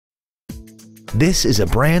This is a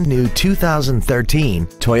brand new 2013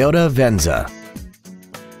 Toyota Venza.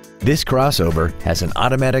 This crossover has an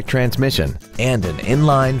automatic transmission and an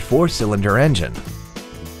inline 4-cylinder engine.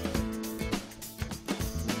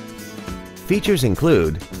 Features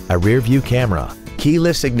include a rear-view camera,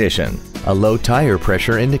 keyless ignition, a low tire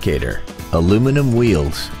pressure indicator, aluminum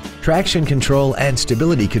wheels, traction control and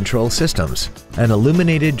stability control systems, an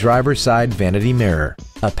illuminated driver's side vanity mirror,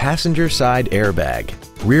 a passenger side airbag,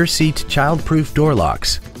 rear seat child-proof door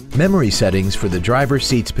locks, memory settings for the driver's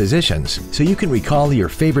seat's positions so you can recall your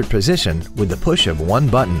favorite position with the push of one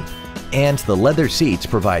button. And the leather seats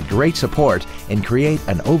provide great support and create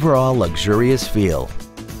an overall luxurious feel.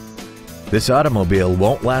 This automobile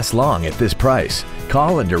won't last long at this price.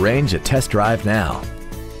 Call and arrange a test drive now.